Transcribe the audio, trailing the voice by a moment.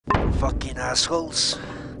fucking assholes.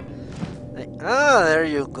 Ah, there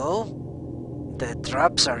you go. The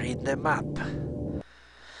traps are in the map.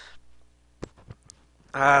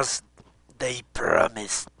 As they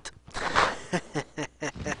promised.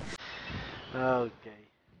 Okay.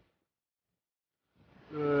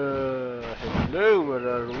 Hello, where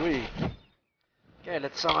are we? Okay,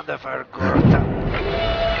 let's summon the fire corta.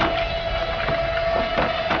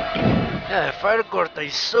 Yeah, the fire corta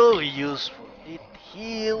is so useful. It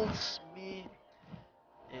heals me.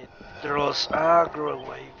 It draws aggro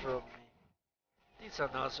away from me. It's an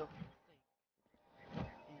awesome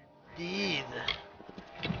thing. Indeed.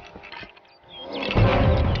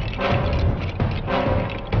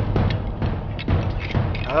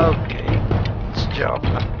 Okay, let's jump.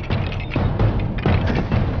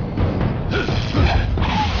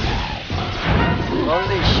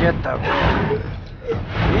 Holy shit,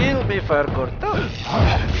 heal me, fire corta.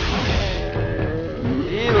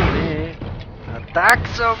 Heal me. Attack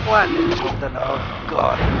someone. For the love of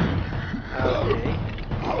God. Okay.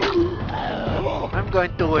 I'm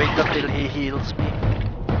going to wait until he heals me.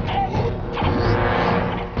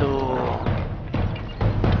 To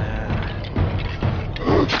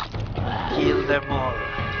kill them all.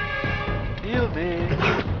 Heal me.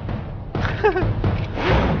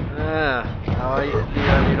 Now I need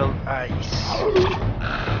a little ice.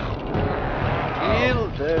 Kill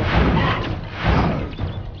them.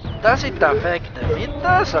 Does it affect them? It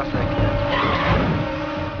does affect them.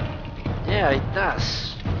 Yeah, it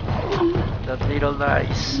does. That little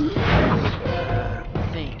ice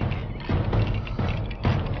thing.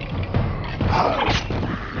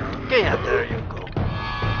 Okay, and there you go.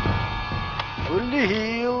 Fully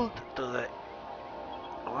healed to the...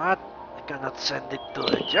 What? I cannot send it to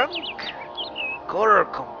the junk? Core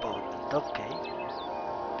component, okay.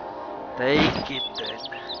 Take it then.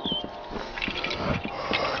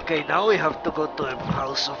 Okay, now we have to go to the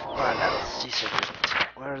House of Balance, isn't it?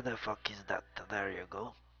 Where the fuck is that? There you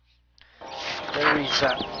go. There is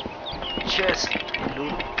a chest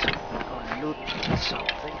loot, or loot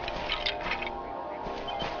something,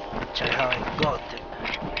 which I haven't gotten.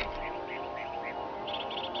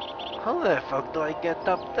 How the fuck do I get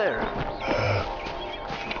up there?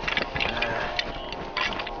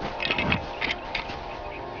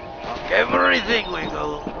 Okay, everything we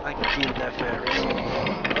go and kill the fairies.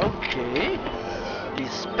 Okay.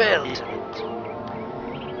 Dispel it.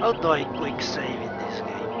 How do I quick save in this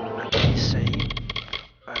game? Let me save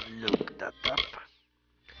and look that up.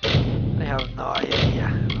 I have no idea.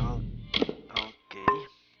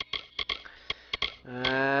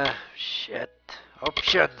 Okay. Shit.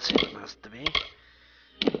 Options it must be.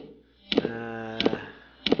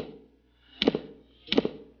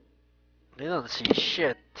 I don't see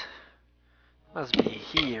shit. Must be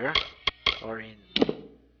here. Or in...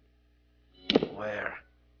 Where?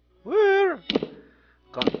 Where?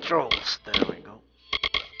 Controls. There we go.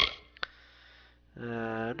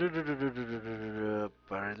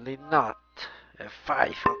 Apparently not.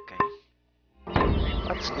 F5. Okay.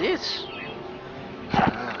 What's this?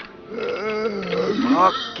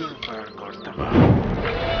 Fucking Vergorta.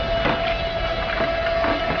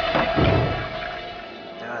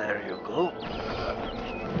 There you go.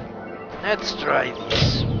 Let's try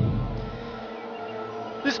this.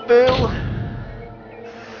 Dispel.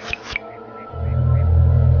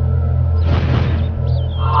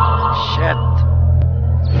 Shit.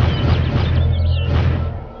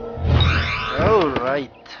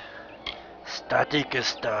 Alright. Static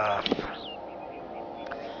stuff.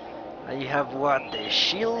 I have what? The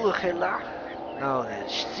shield hela? No, the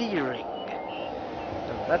searing.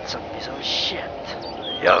 So that's a piece of shit.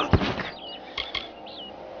 Yuck.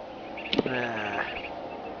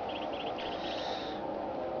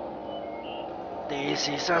 This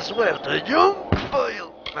is as well the junk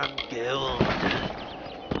pile and gold,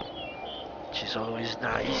 which is always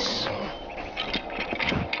nice.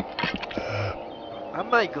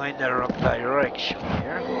 Am I going the wrong direction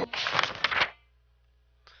here?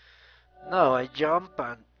 No, I jump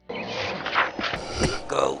and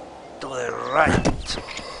go to the right.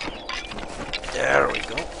 There we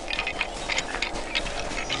go.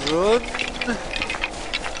 Run.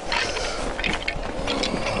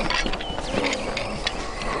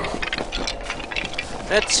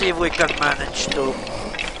 Let's see if we can manage to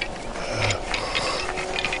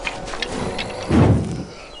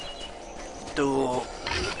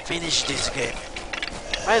finish this game.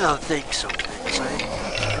 I don't think so.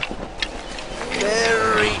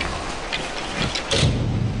 Very...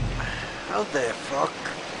 How the fuck?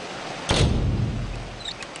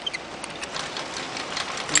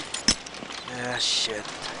 Ah, shit.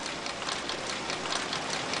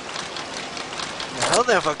 How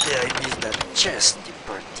the fuck did I miss that chest in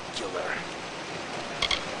particular?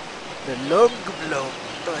 The long blow,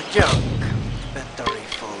 the junk. Inventory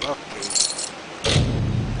full, okay.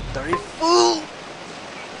 Inventory full!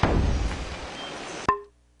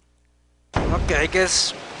 Okay, I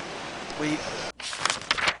guess we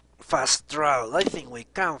fast travel. I think we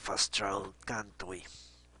can fast travel, can't we?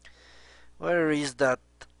 Where is that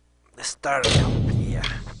star camp? Yeah.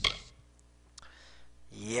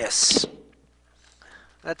 Yes.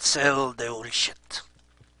 Let's sell the bullshit.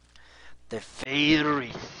 The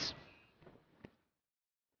fairies.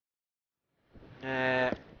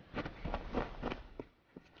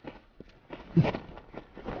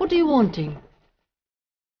 What are you wanting?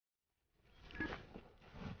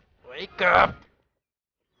 Wake up!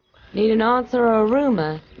 Need an answer or a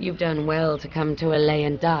rumor? You've done well to come to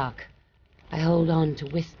Alayan Dark. I hold on to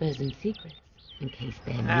whispers and secrets, in case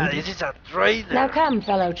they're needed. This is a trader. Now come,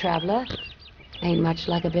 fellow traveler. Ain't much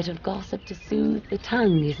like a bit of gossip to soothe the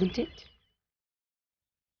tongue, isn't it?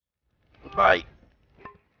 Bye.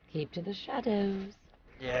 Keep to the shadows.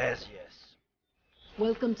 Yes, yes.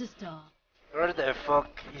 Welcome to Star. Where the fuck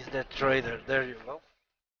is the trader? There you go.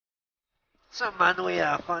 Some man with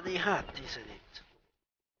a funny hat, isn't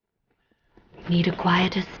it? Need a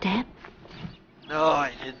quieter step? No,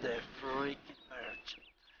 I need the freaking merchant.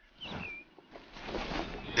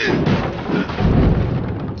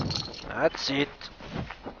 That's it.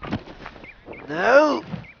 No!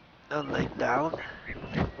 Don't lay down.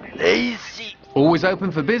 Lazy! Always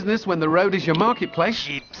open for business when the road is your marketplace.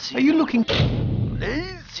 Gypsy. Are you looking...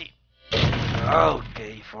 Lazy!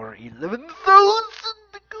 Okay, for 11,000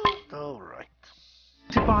 gold. Alright.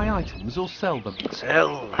 to buy items or sell them?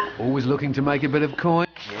 Sell. Always looking to make a bit of coin?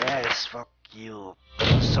 Yes, fuck you.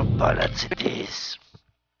 Some balance it is.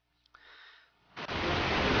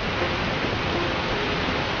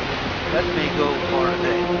 Let me go for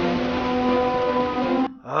the...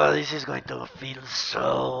 Oh, this is going to feel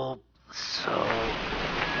so good.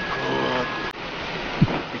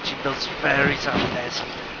 Reaching those fairies are blessed.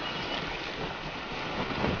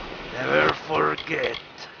 Never forget.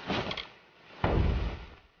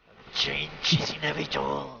 Change is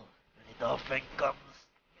inevitable, and it often comes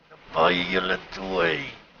in a violent way.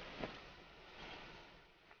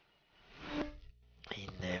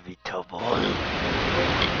 Inevitable.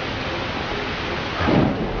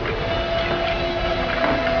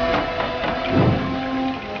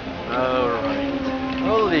 Alright.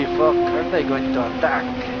 Holy fuck, are they going to attack?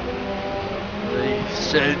 They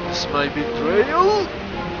sense my betrayal?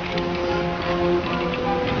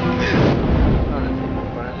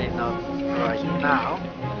 Apparently not right now.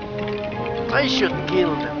 I should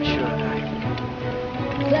kill them, shouldn't I?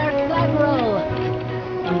 Cleric flag roll!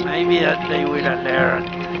 Maybe that they will alert.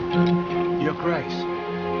 Your Grace.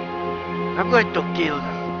 I'm going to kill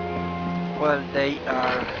them. Well, they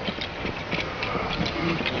are...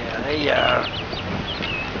 Yeah, they are.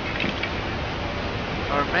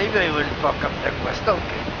 Or maybe I will fuck up the quest.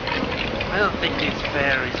 Okay. I don't think these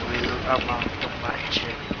fairies will amount to much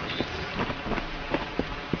anyway.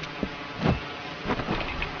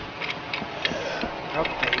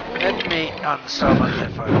 Okay, let me unsummon the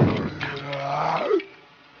Amalur.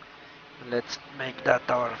 Let's make that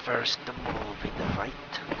our first move in the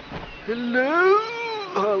fight. Hello,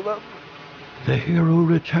 Alan. The hero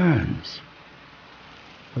returns.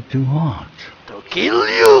 But to what? To kill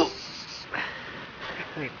you!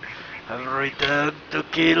 I've returned to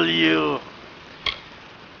kill you.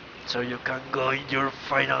 So you can go in your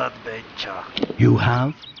final adventure. You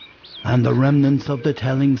have, and the remnants of the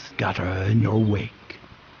telling scatter in your wake.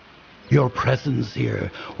 Your presence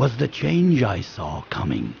here was the change I saw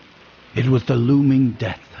coming. It was the looming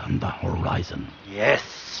death on the horizon.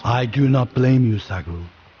 Yes. I do not blame you, Sagru.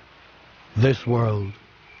 This world,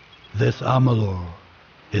 this Amalur,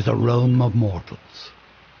 is a realm of mortals.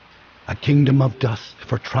 A kingdom of dust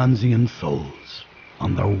for transient souls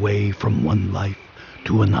on their way from one life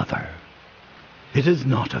to another. It is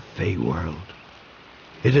not a fey world.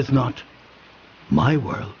 It is not my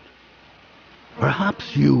world.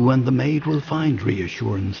 Perhaps you and the maid will find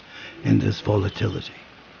reassurance in this volatility.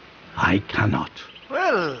 I cannot.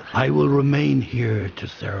 Well, I will remain here to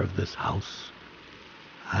serve this house,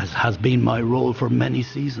 as has been my role for many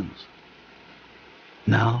seasons.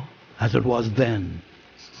 Now, as it was then,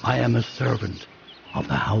 I am a servant of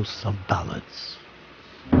the House of Ballads.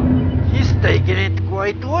 he's taking it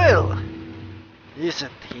quite well,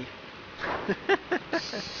 isn't he?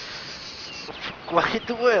 Quite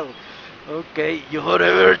well. Okay, you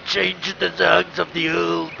forever change the songs of the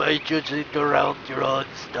old by choosing to round your own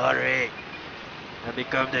story and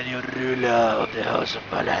become the new ruler of the House of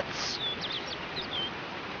Ballads.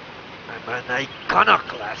 I'm an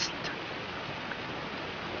iconoclast.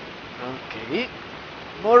 Okay.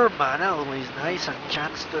 More mana, always nice, and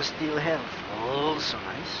chance to steal health, also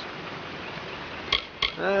nice.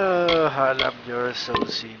 Oh, Hallam, you're so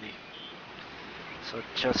silly.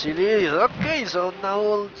 Such a silly idiot. Okay, so now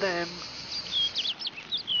all them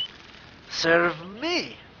serve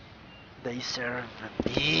me. They serve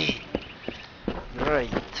me.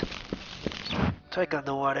 Great. So I can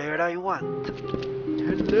do whatever I want.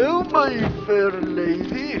 Hello, my fair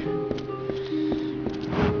lady.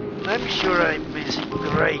 I'm sure I'm missing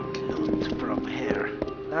great loot from here.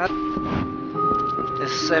 That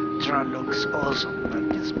Sceptra looks awesome, but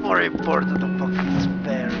it's more important to pocket its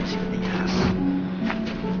berries in the ass.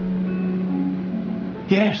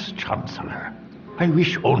 Yes, Chancellor. I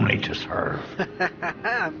wish only to serve.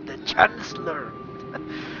 I'm the Chancellor.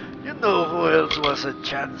 You know who else was a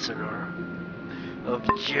Chancellor? Of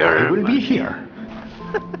Germany. I will be here.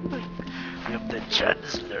 I'm the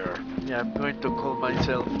Chancellor. Yeah, I'm going to call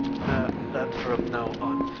myself that from now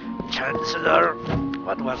on. Chancellor?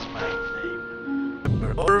 What was my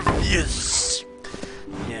name? Orpheus.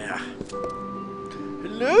 Yeah.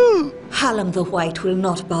 Hello? Hallam the White will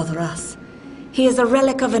not bother us. He is a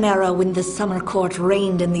relic of an era when the Summer Court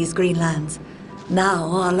reigned in these green lands. Now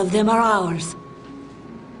all of them are ours.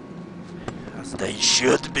 As they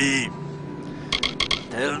should be.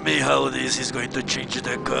 Tell me how this is going to change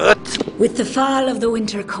the cut. With the fall of the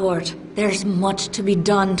Winter Court, there's much to be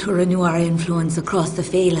done to renew our influence across the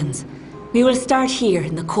Phalanx. We will start here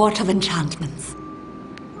in the Court of Enchantments.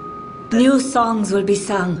 New songs will be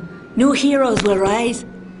sung. New heroes will rise.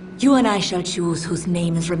 You and I shall choose whose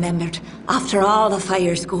name is remembered after all the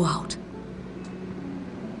fires go out.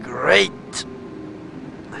 Great.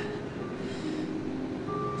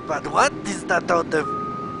 But what is that out of...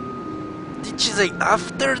 Did she say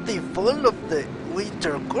after the fall of the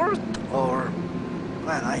Winter Court? Or...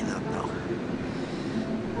 well, I don't know.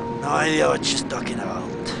 No idea what she's talking about.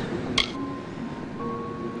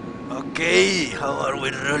 Okay, how are we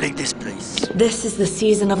ruling this place? This is the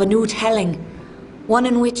season of a new telling. One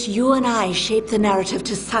in which you and I shape the narrative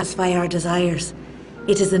to satisfy our desires.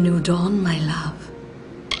 It is a new dawn, my love.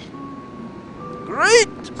 Great!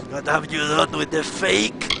 What have you done with the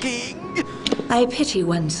fake king? I pity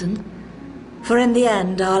Wenson. For in the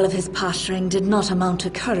end, all of his posturing did not amount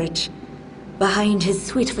to courage. Behind his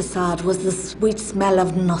sweet facade was the sweet smell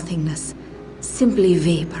of nothingness. Simply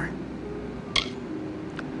vapor.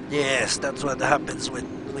 Yes, that's what happens with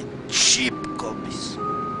cheap copies.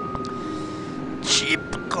 Cheap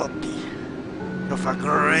copy of a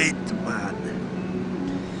great man.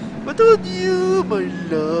 What about you, my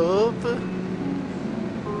love?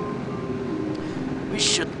 We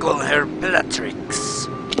should call her Bellatrix.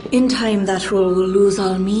 In time, that role will lose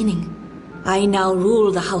all meaning. I now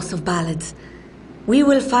rule the House of Ballads. We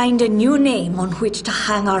will find a new name on which to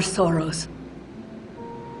hang our sorrows.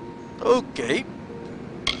 Okay.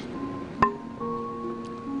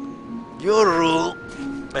 Your rule.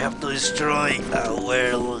 I have to destroy a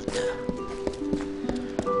world.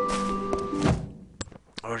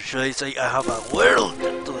 Or should I say I have a world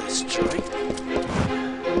to destroy?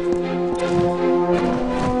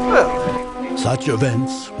 Well, Such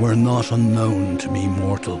events were not unknown to me,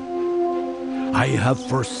 mortal. I have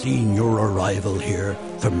foreseen your arrival here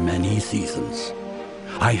for many seasons.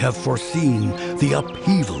 I have foreseen the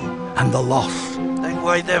upheaval and the loss. then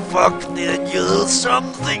why the fuck didn't you do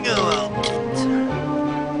something about it?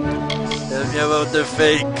 Tell me about the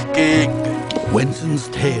fake king. Winston's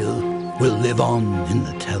tale will live on in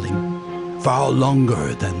the telling, far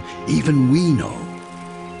longer than even we know.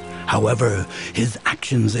 However, his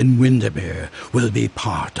actions in Windermere will be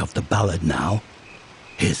part of the ballad now.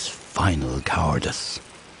 His final cowardice.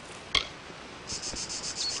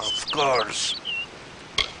 Of course.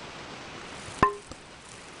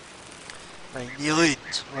 I knew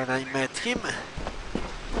it when I met him. He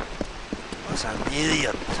was an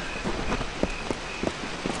idiot.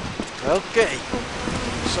 Okay,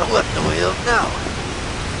 so what do we do now?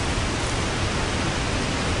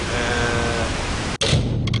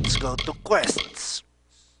 Let's go to quests.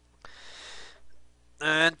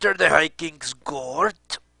 Enter the High King's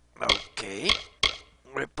Court. Okay.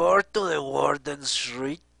 Report to the Warden's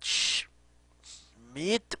Reach.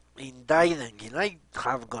 Meet in Didenhill. I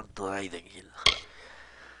have gone to Didenhill.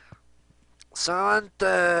 Someone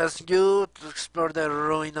asks you to explore the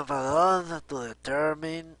ruin of Adon to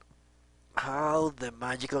determine how the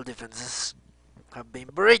magical defenses have been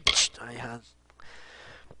breached. I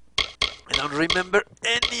don't remember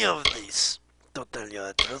any of this, to tell you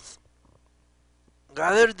the truth.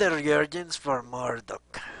 Gather the reagents for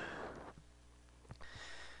Murdoch.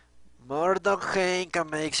 Mordocane can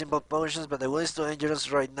make simple potions, but the wood is too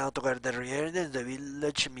dangerous right now to guard the rear. The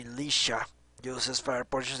village militia uses fire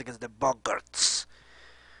potions against the boggarts.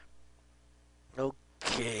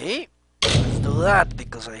 Okay, let's do that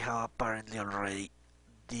because I have apparently already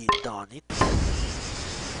done it.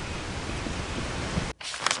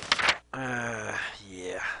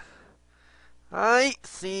 Yeah. I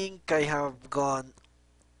think I have gone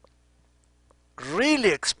really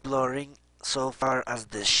exploring so far as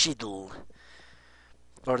the Shiddle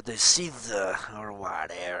or the Sith or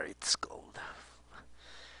whatever it's called.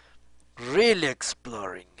 Really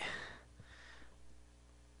exploring.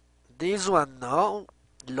 This one no,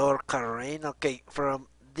 Lorca Rain. Okay, from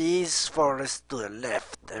this forest to the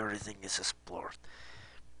left everything is explored.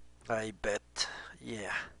 I bet,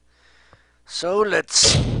 yeah. So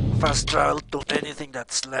let's fast travel to anything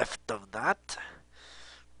that's left of that.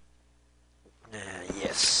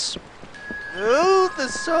 Yes. Oh, the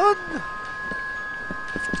sun!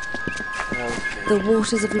 Okay. The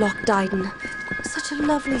waters of Loch Dyden. Such a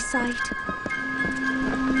lovely sight.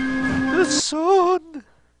 The sun!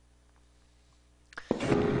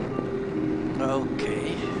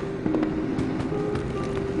 Okay.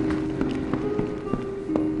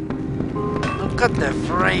 Look at the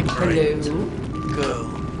frame rate. Hello?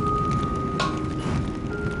 Go.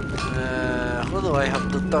 Who do I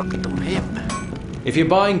have to talk to? Him? If you're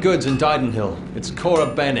buying goods in Didenhill, it's Cora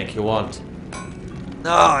Bennick you want.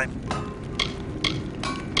 No, I'm...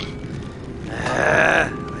 I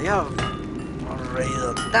have already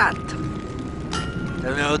done that.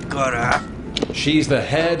 Hello, Cora. She's the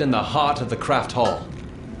head and the heart of the craft hall.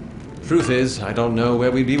 Truth is, I don't know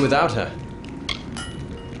where we'd be without her.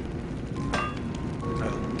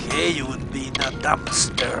 Okay, you would be in a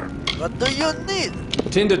dumpster. What do you need?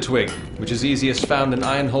 Tinder twig, which is easiest found in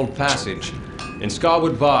Ironhold Passage. In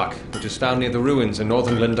Scarwood bark, which is found near the ruins in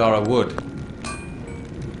northern Glendara Wood.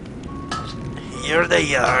 Here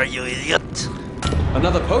they are, you idiot.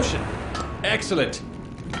 Another potion. Excellent.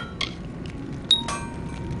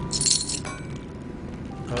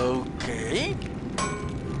 Okay.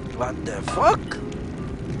 What the fuck?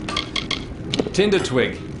 Tinder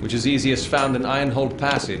twig, which is easiest found in Ironhold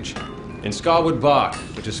Passage. In Scarwood bark,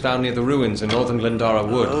 which is found near the ruins in northern Glendara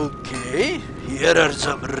Wood. Okay, here are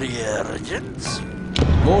some reagents.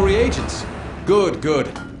 More reagents. Good,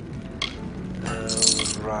 good.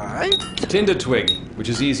 Right. Tinder twig, which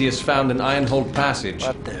is easiest found in Ironhold Passage.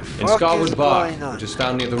 What the In fuck Scarwood is bark, going on? which is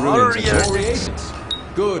found near the More ruins. And more reagents. reagents.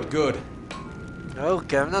 Good, good.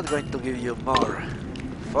 Okay, I'm not going to give you more.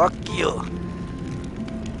 Fuck you.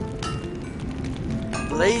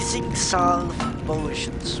 Blazing salve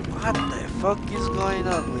potions. What the fuck is going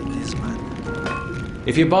on with this man?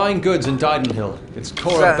 If you're buying goods in Didenhill, it's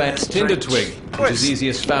Cora Very Bent's Tinder strange. twig, which is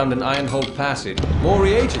easiest found in Ironhold Passage. More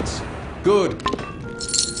reagents. Good.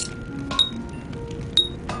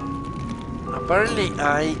 Apparently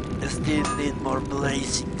I still need more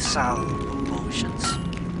blazing salve potions.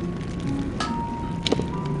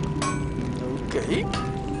 Okay.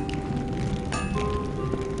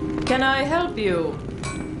 Can I help you?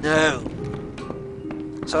 No.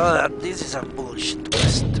 So that this is a bullshit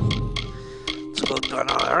quest. Let's go to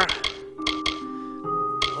another.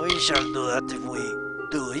 We shall do that if we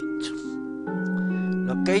do it.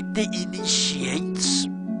 Locate the initiates.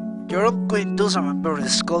 Your Quintus, a member of the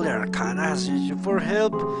Scholar Arcana, has used you for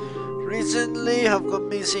help. Recently have gone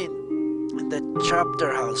missing in the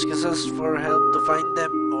chapter house. Use us for help to find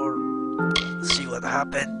them or see what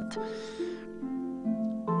happened.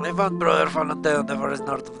 I found brother fallen dead on the forest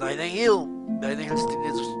north of Nightingale. Nightingale still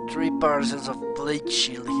needs 3 parcels of blade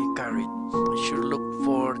shield he carried. I should look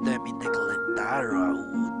for them in the Glendara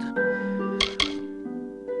wood.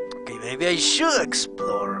 Okay, maybe I should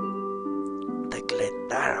explore the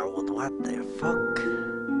Glendara wood. What the fuck?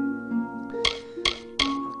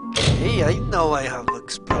 Okay, I know I have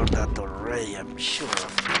explored that already. I'm sure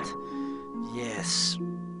of it. Yes.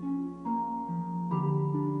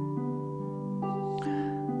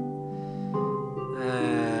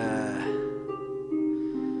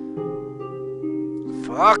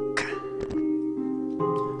 Fuck.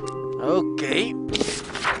 Okay.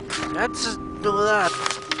 Let's do that.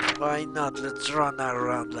 Why not? Let's run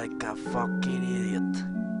around like a fucking idiot.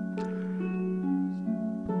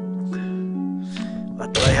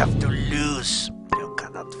 What do I have to lose? You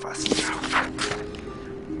cannot fast travel.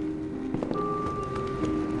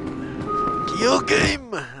 You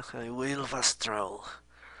game! I will fast travel.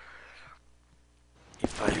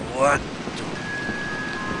 If I want to.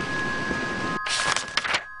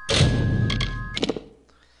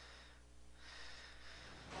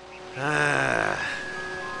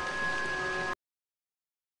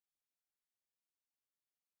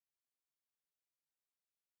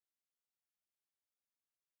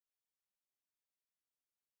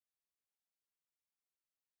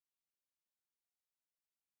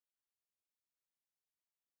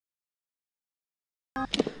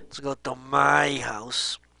 Let's go to my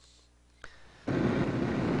house.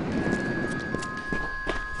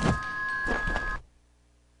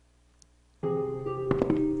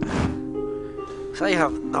 So I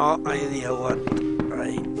have no idea what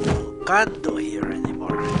I can do here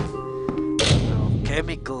anymore. No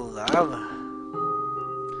chemical lab.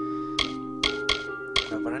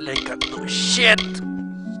 Apparently I can do shit.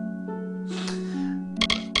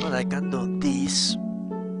 But I can do this.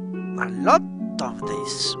 A lot of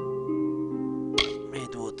this.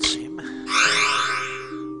 It would seem.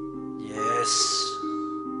 Yes.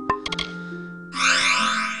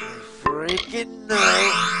 I freaking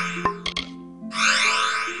know.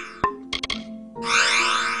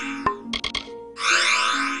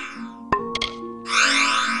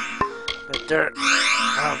 Better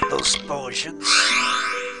have those potions.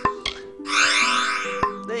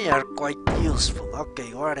 They are quite useful.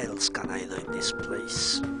 Okay, what else can I do in this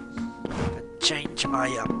place? Can change my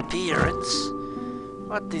appearance.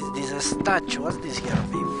 What is this, a statue? What's this here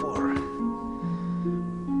before?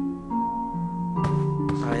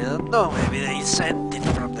 I don't know, maybe they sent it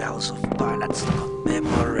from the House of Balance to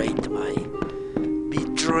commemorate my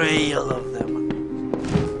betrayal of them.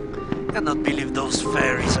 Cannot believe those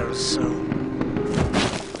fairies are so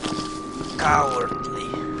cowardly.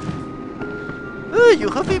 Oh, you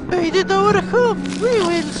have invaded our home. We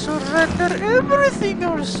will surrender everything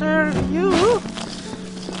or serve you.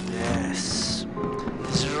 Yes,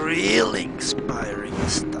 it's really inspiring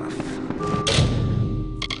stuff.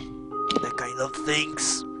 The kind of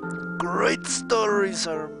things great stories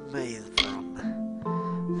are made from.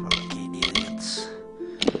 Fucking idiots.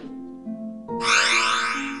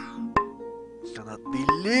 Cannot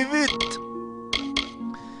believe it.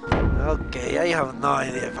 Okay, I have no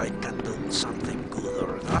idea if I can do something good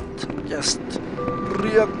or not. Just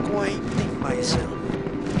reacquainting myself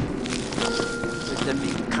with the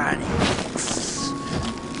mechanics.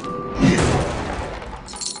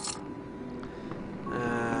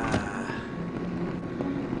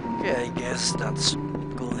 Okay, I guess that's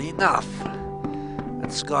good enough.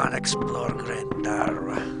 Let's go and explore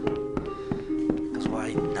Grendara. Because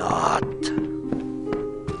why not?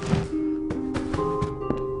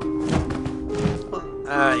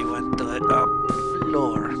 I went to the up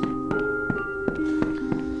floor.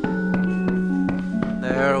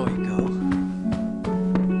 There we go.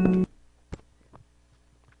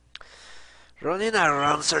 Running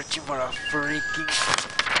around searching for a freaking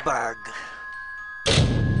bag.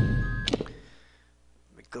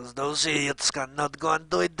 Because those idiots cannot go and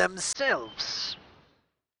do it themselves.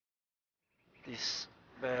 This is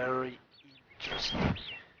very interesting.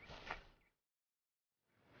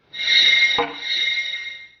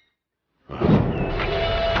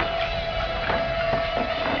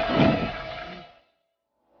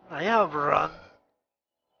 I have run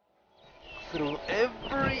through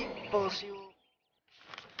every possible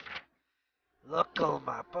local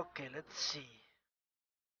map. Okay, let's see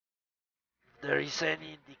if there is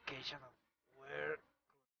any indication of where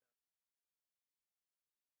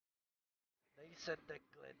they said the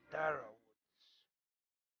Glendara Woods.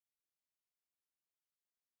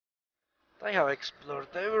 I have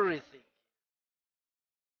explored everything.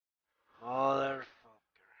 Motherfucker.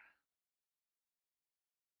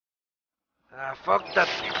 Fuck that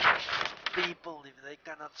people. If they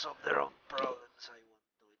cannot solve their own problems, I won't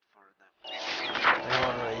do it for them. I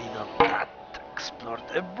already done that. Explored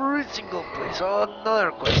every single place. Oh,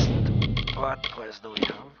 another quest. What quest do we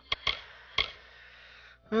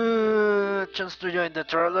have? Chance to join the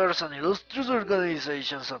travelers and illustrious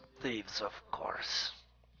organizations of thieves, of course.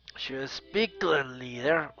 Should speak to the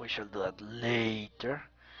leader. We shall do that later.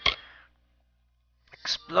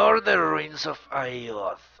 Explore the ruins of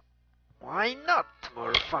Aioth. Why not?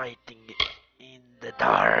 More fighting in the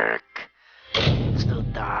dark. Let's do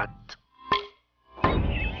that.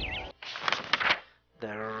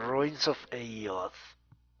 The ruins of Aioth.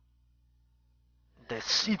 The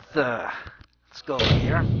Sitha. Let's go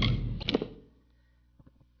here.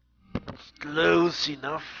 Close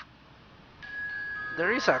enough.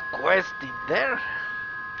 There is a quest in there.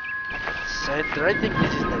 Center. I think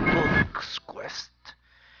this is the book's quest.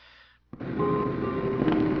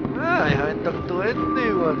 I haven't talked to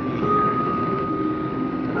anybody here.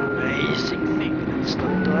 An amazing thing. Let's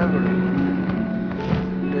talk to everyone.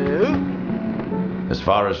 No? As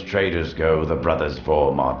far as traders go, the brothers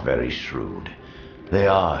Vorm aren't very shrewd. They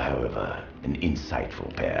are, however, an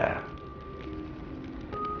insightful pair.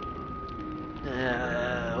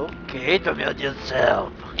 Okay, tell me about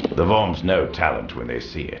yourself. The Vorms know talent when they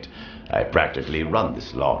see it. I practically run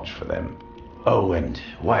this lodge for them. Oh, and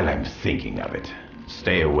while I'm thinking of it,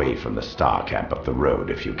 Stay away from the star camp up the road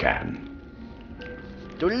if you can.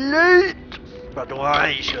 Too late! But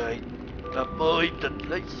why should I avoid that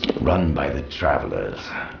place? Run by the travelers.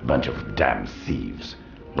 Bunch of damn thieves.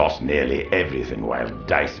 Lost nearly everything while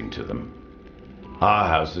dicing to them. Our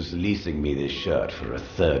house is leasing me this shirt for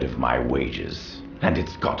 1/3 of my wages. And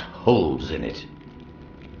it's got holes in it.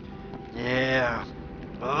 Yeah,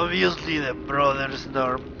 obviously the brothers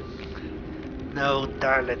no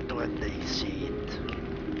talent when they see it.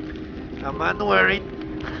 A man wearing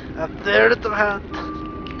a third-hand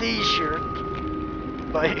t-shirt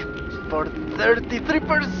for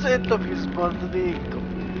 33% of his monthly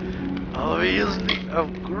income. Obviously a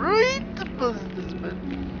great businessman.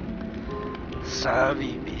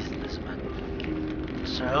 Savvy businessman.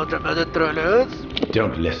 So, the trollers?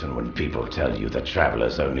 Don't listen when people tell you that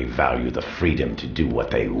travelers only value the freedom to do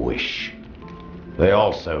what they wish. They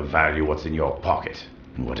also value what's in your pocket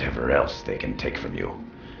and whatever else they can take from you.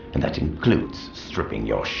 And that includes stripping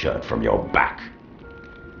your shirt from your back.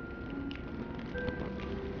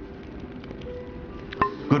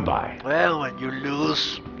 Goodbye. Well, when you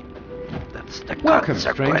lose, that's the Welcome,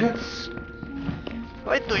 consequence.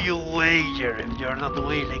 Why do you wager if you're not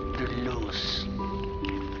willing to lose?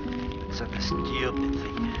 It's a stupid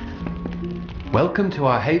thing. Welcome to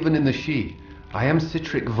our haven in the She. I am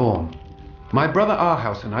Citric Vorm. My brother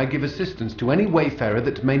Arhaus and I give assistance to any wayfarer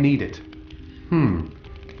that may need it.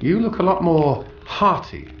 You look a lot more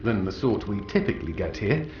hearty than the sort we typically get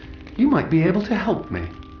here. You might be able to help me.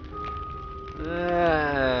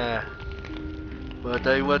 But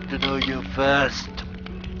I want to know you first.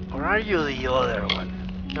 Or are you the other one?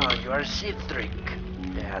 No, you are Citric.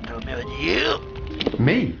 Yeah, tell me about you.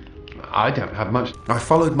 Me? I don't have much. I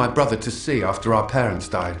followed my brother to sea after our parents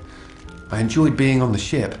died. I enjoyed being on the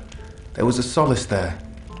ship. There was a solace there.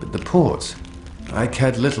 But the ports, I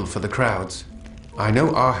cared little for the crowds. I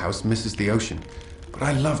know our house misses the ocean, but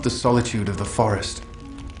I love the solitude of the forest.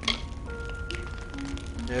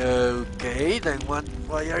 Okay, then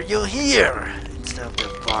why are you here instead of the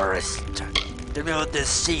forest? Tell me about the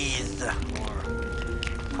seas, or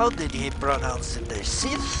how did he pronounce it? The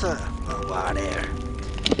seas, or whatever.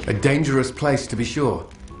 A dangerous place to be sure,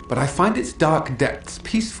 but I find its dark depths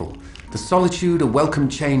peaceful. The solitude a welcome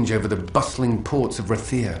change over the bustling ports of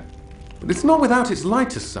Rathia. But it's not without its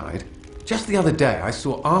lighter side. Just the other day, I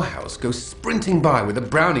saw our house go sprinting by with a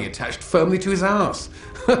brownie attached firmly to his arse.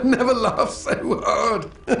 I've never laughed so hard.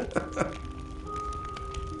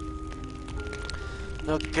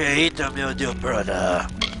 Okay, tell me about your brother.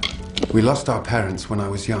 We lost our parents when I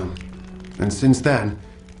was young, and since then,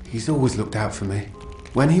 he's always looked out for me.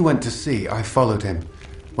 When he went to sea, I followed him.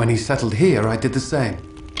 When he settled here, I did the same.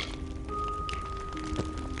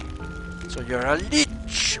 So you're a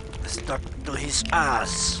leech stuck to his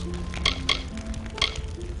ass.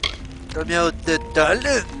 Tell me about the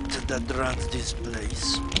talent that runs this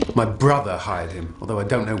place. My brother hired him, although I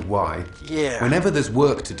don't know why. Yeah. Whenever there's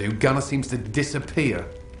work to do, Gunnar seems to disappear.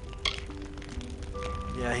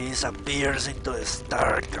 Yeah, he appears into the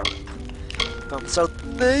star camp. Comes out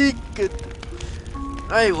naked.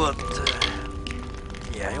 I won't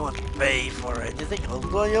pay for anything,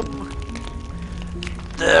 although I am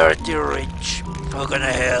dirty rich. How can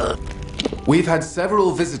I help? We've had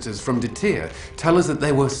several visitors from Detir tell us that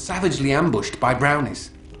they were savagely ambushed by brownies.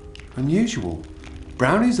 Unusual.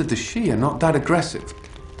 Brownies of the She are not that aggressive.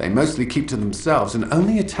 They mostly keep to themselves and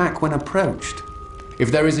only attack when approached.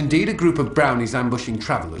 If there is indeed a group of brownies ambushing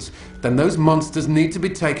travelers, then those monsters need to be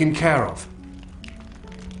taken care of.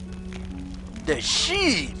 The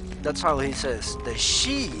She! That's how he says, the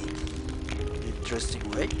She. Interesting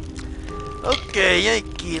way. Okay, I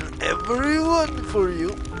kill everyone for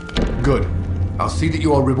you. Good. I'll see that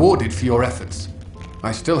you are rewarded for your efforts.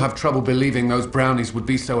 I still have trouble believing those brownies would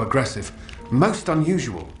be so aggressive. Most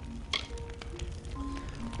unusual.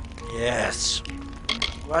 Yes.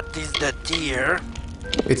 What is the tier?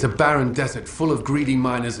 It's a barren desert full of greedy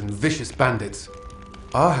miners and vicious bandits.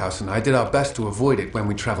 Our house and I did our best to avoid it when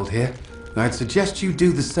we traveled here, and I'd suggest you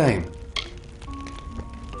do the same.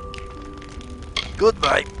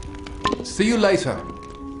 Goodbye. See you later.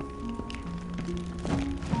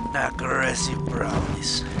 Aggressive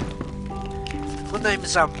brownies. Who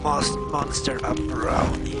names a monster a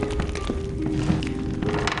brownie?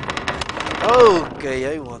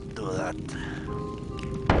 Okay, I won't do that.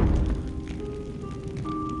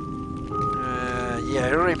 Yeah, I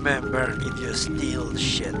remember if you steal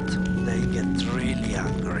shit, they get really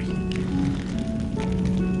angry.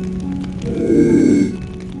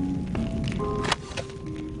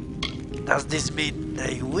 Does this mean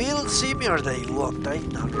they will see me or they won't? I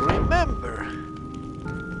don't remember.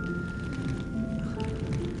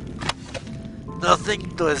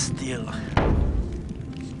 Nothing to steal.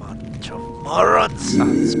 Bunch of morons at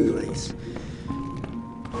this place.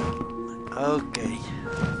 Okay.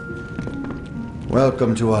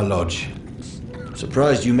 Welcome to our lodge.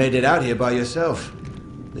 Surprised you made it out here by yourself.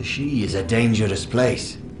 The She is a dangerous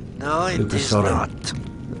place. No, it Lucas is Soren, not.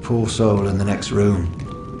 the poor soul in the next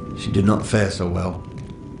room. She did not fare so well.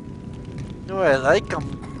 Well, I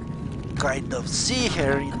can kind of see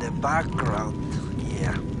her in the background.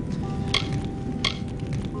 Yeah.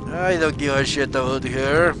 I don't give a shit about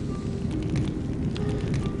her.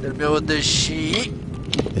 Tell me about the She.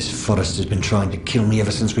 This forest has been trying to kill me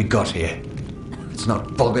ever since we got here. It's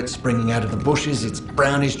not boggart springing out of the bushes, it's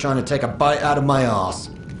brownies trying to take a bite out of my arse.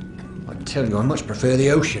 I tell you, I much prefer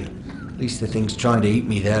the ocean. At least the things trying to eat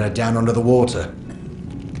me there are down under the water.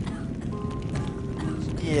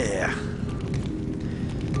 Yeah.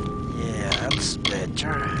 Yeah, that's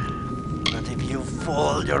better. But if you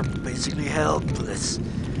fall, you're basically helpless.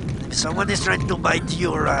 If someone is trying to bite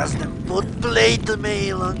your ass, then put plate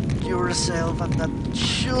mail on yourself, and that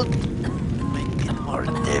should make it more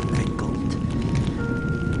difficult.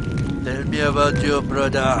 Tell me about your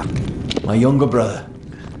brother. My younger brother.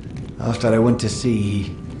 After I went to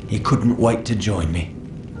sea, he couldn't wait to join me.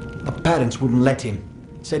 My parents wouldn't let him.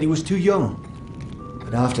 Said he was too young.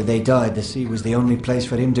 But after they died, the sea was the only place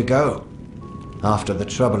for him to go. After the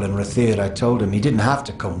trouble in Rathir, I told him he didn't have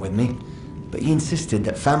to come with me, but he insisted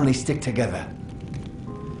that families stick together.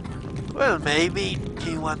 Well, maybe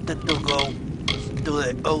he wanted to go to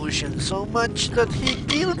the ocean so much that he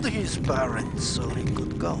killed his parents so he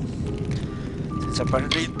could go. Since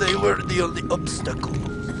apparently they were the only obstacle.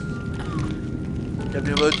 Tell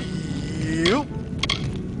me about you.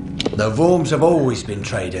 The Vorms have always been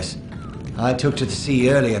traders. I took to the sea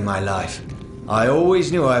early in my life. I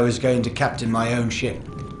always knew I was going to captain my own ship.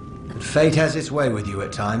 But fate has its way with you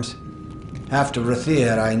at times. After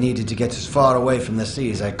Rathir, I needed to get as far away from the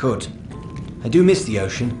sea as I could. I do miss the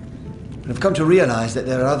ocean, but I've come to realize that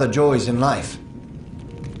there are other joys in life.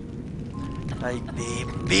 I've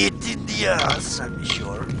been beat in the ass, I'm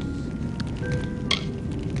sure.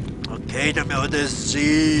 Okay, tell me about the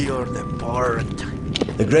sea or the port.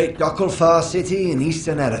 The great Gokkulfar city in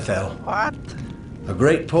eastern Erethel. What? A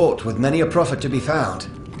great port with many a profit to be found.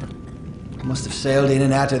 I must have sailed in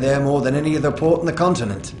and out of there more than any other port in the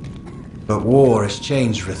continent. But war has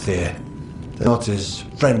changed Rathir. They're not as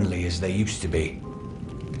friendly as they used to be.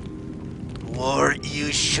 War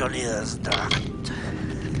usually does that.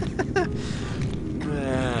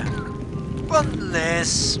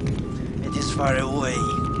 Unless it is far away.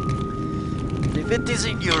 If it is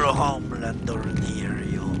in your homeland or near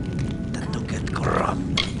you, tend to get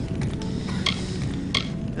corrupt.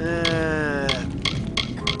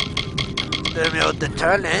 Tell me about the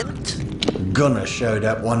talent. Gunnar showed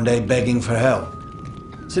up one day begging for help.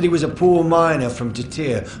 Said he was a poor miner from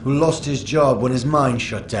Defiance who lost his job when his mine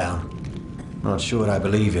shut down. Not sure I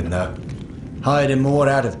believe him though. Hired him more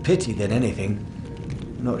out of pity than anything.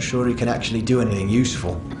 Not sure he can actually do anything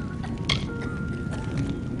useful.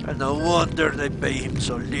 And no wonder they pay him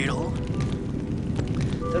so little.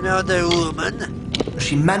 Tell me about the woman.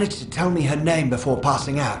 She managed to tell me her name before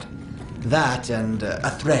passing out. That and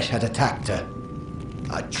a thresh had attacked her.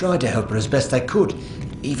 I tried to help her as best I could,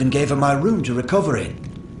 even gave her my room to recover in.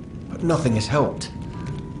 But nothing has helped.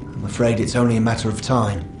 I'm afraid it's only a matter of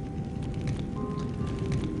time.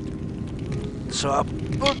 So a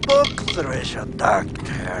book thresh attacked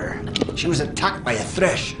her. She was attacked by a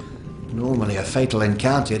thresh. Normally a fatal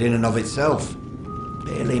encounter in and of itself.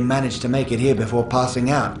 Barely managed to make it here before passing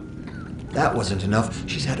out. That wasn't enough.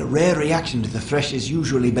 She's had a rare reaction to the thresh's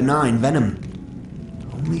usually benign venom.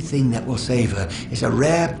 Only thing that will save her is a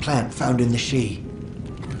rare plant found in the She.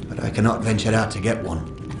 But I cannot venture out to get one.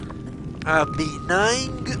 A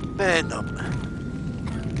benign venom.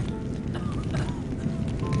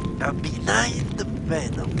 A benign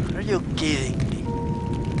venom. Are you kidding me?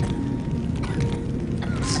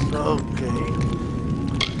 It's okay.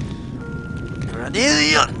 You're an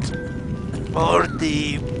idiot. Or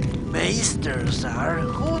the maesters are.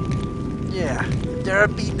 Who? Yeah. If there are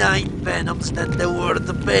benign venoms, then the word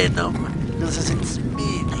venom loses its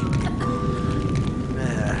meaning.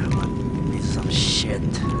 What piece of shit.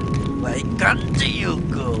 Why can't you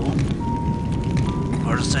go?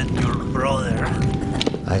 Or send your brother?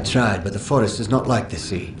 I tried, but the forest is not like the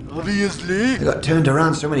sea. Obviously. I got turned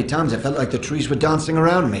around so many times I felt like the trees were dancing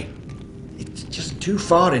around me. It's just too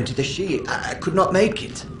far into the She. I could not make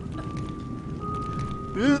it.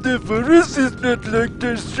 Well, the forest is not like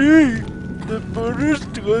the sea. The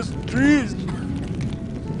forest has trees.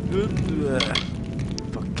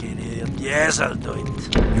 Fucking idiot. Yes, I'll do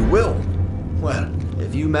it. You will? Well,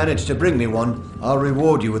 if you manage to bring me one, I'll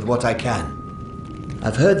reward you with what I can.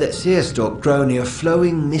 I've heard that seerstalk grow near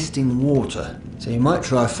flowing, misting water, so you might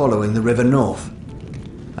try following the river north.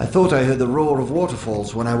 I thought I heard the roar of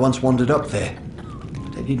waterfalls when I once wandered up there,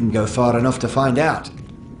 but I didn't go far enough to find out.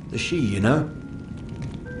 The She, you know?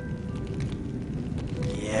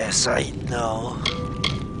 Yes, I know.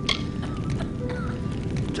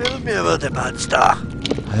 Tell me about the monster.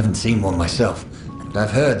 I haven't seen one myself, but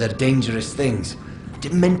I've heard they're dangerous things.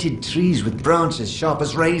 Demented trees with branches sharp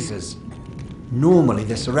as razors. Normally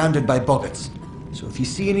they're surrounded by boggarts, so if you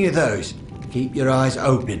see any of those, keep your eyes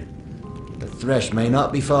open. The Thresh may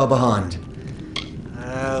not be far behind.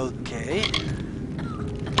 Okay.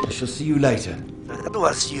 I shall see you later. That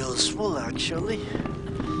was useful, actually.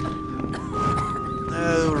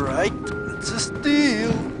 Alright, it's a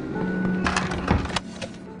steal.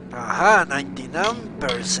 Aha,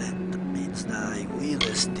 99% means that I will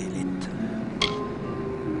steal it.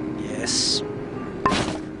 Yes.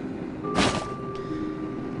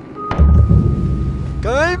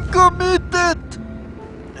 I'm committed!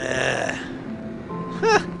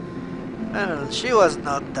 Well, she was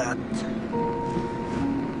not that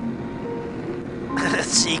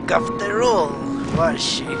sick after all, was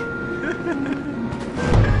she?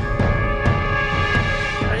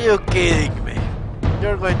 Are you kidding me?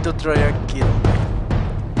 You're going to try and kill me.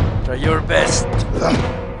 Try your best.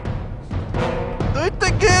 Do it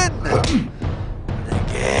again! And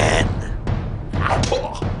again!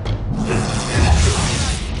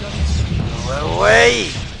 Go away!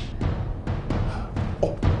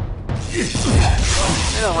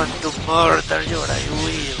 I don't want to murder you, I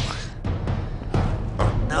will.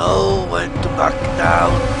 No one to back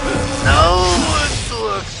down. No one to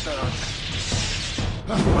back down.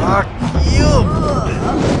 Fuck you!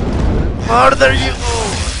 Murder you!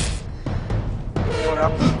 For a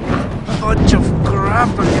bunch of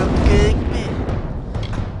crap, are you kidding me?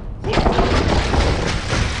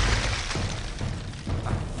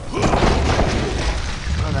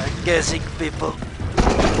 Well, I'm guessing people.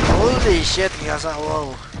 Holy shit, he has a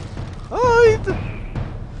wall. Hide!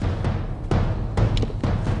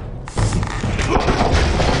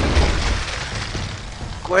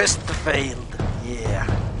 Quest failed. Yeah.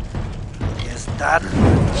 I guess that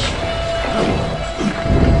much.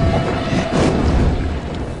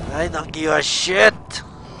 I don't give a shit.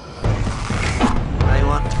 I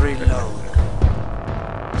want to reload.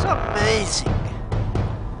 It's amazing.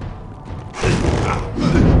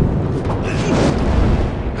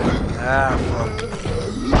 Ah, fuck me.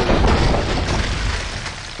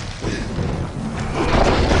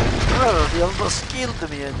 Oh, he almost killed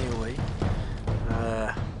me anyway.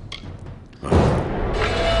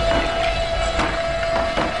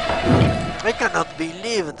 I cannot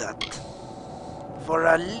believe that. For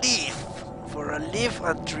a leaf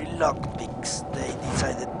and 3 lockpicks, they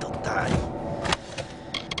decided to die.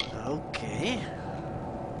 Okay.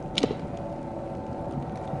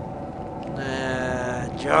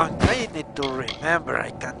 Junk, I need to remember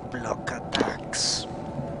I can block attacks.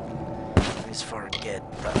 Please forget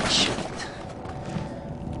that shit.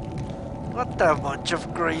 What a bunch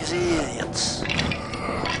of crazy idiots.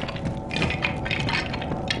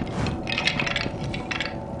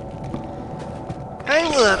 I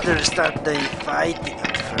will understand they fighting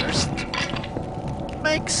at first.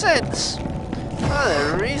 Makes sense.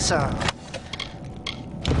 Oh, there is a...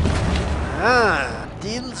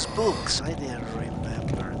 Deal's books. I didn't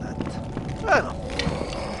remember that. Well,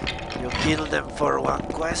 you kill them for one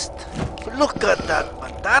quest. Look at that,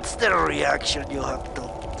 man. That's the reaction you have to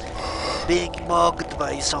being mugged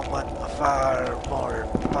by someone far more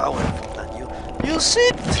powerful than you. You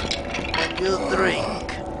sit and you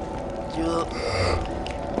drink. You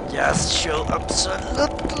just show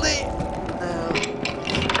absolutely no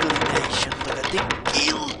inclination to getting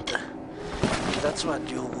killed. That's what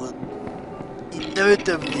you would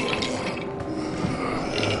inevitably be.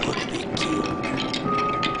 You would be killed.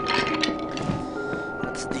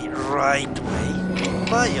 That's the right way, in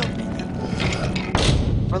my opinion.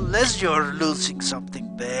 Unless you're losing something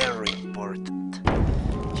very important.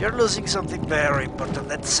 If you're losing something very important,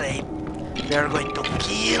 let's say they're going to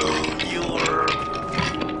kill your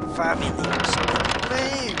family or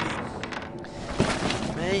something.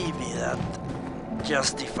 Maybe that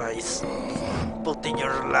justifies putting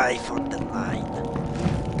your life on the line.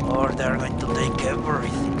 Or they're going to take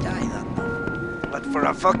everything, I don't know. But for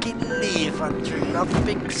a fucking leaf and 3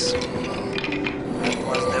 lockpicks, that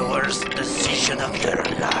was the worst decision of their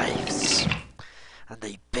lives. And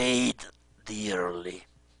they paid dearly.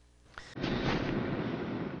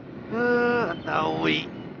 And now we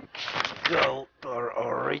go to our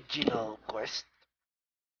original quest. quest.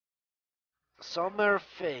 Summer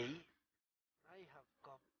Fae. I have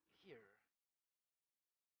come here.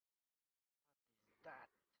 What is that?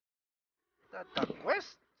 Is that a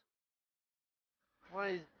quest?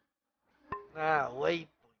 Why? Waypoint.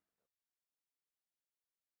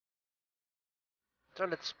 So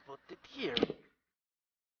let's put it here.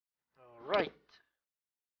 Alright.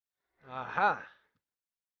 Aha.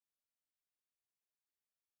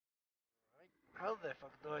 Right. How the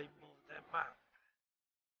fuck do I move the map?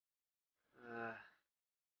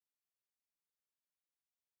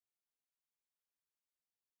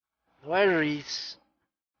 Where is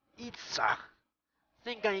Itza?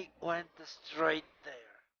 Think I went straight there.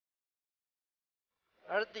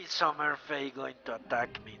 Are these Summer Fae going to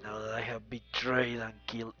attack me now that I have betrayed and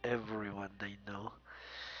killed everyone they know?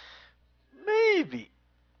 Maybe.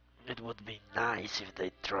 It would be nice if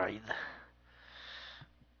they tried.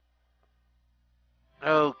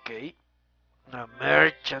 Okay. A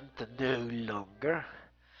merchant no longer.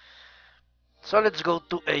 So let's go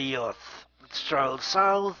to Ayoth. Let's travel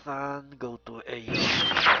south and go to Ayoth.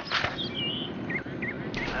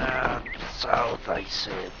 South I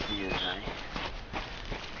said, didn't I?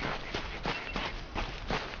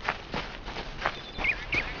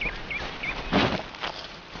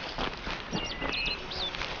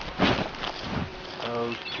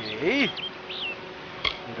 Okay.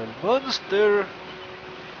 Little monster.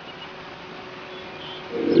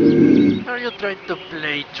 Are you trying to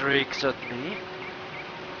play tricks at me?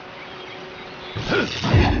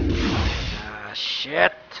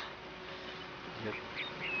 Shit.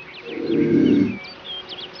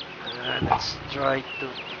 Let's try to...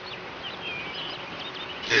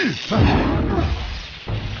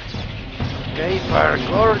 Okay, fire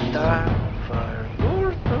Gorda. Fire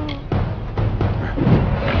Gorda.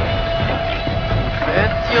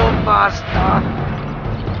 Thank you, master.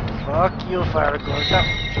 Fuck you, fire Gorda.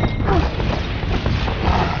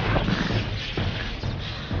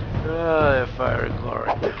 Fire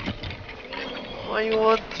Gorda. Why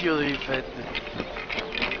won't you defend me?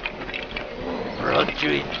 Brought you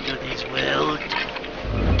into this world.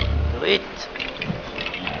 Do it.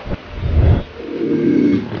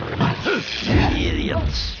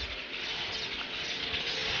 Idiots.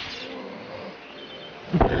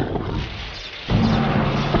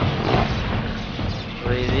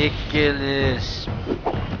 Ridiculous.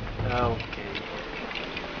 Okay.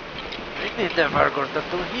 I need the Vargorda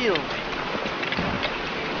to heal me.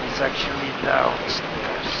 He's actually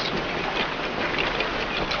downstairs.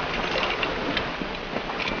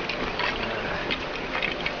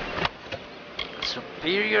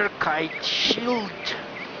 Superior kite shield.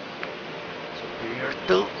 Superior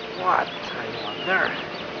to what, I wonder?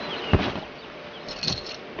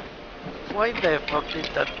 Why the fuck did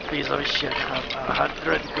that piece of shit have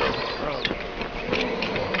 100 gold?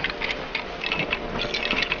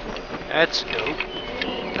 Let's go.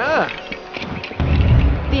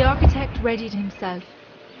 The architect readied himself.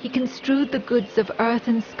 He construed the goods of earth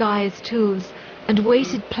and sky as tools, and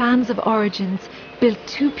weighted plans of origins, built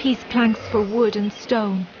two-piece planks for wood and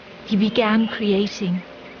stone. He began creating.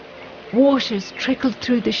 Waters trickled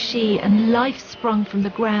through the She, and life sprung from the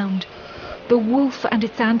ground. The wolf and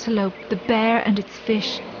its antelope, the bear and its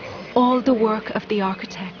fish, all the work of the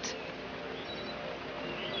architect.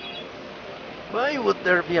 Why would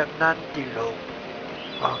there be an antelope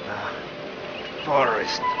on a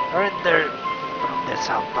forest? Aren't there from the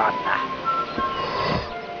savannah?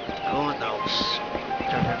 Who knows?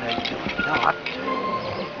 Certainly do not.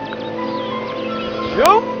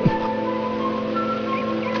 Jump!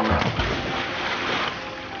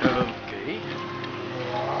 Okay.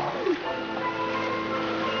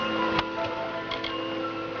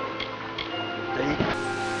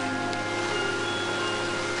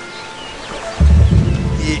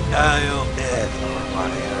 The IOF, or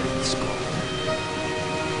whatever it's called.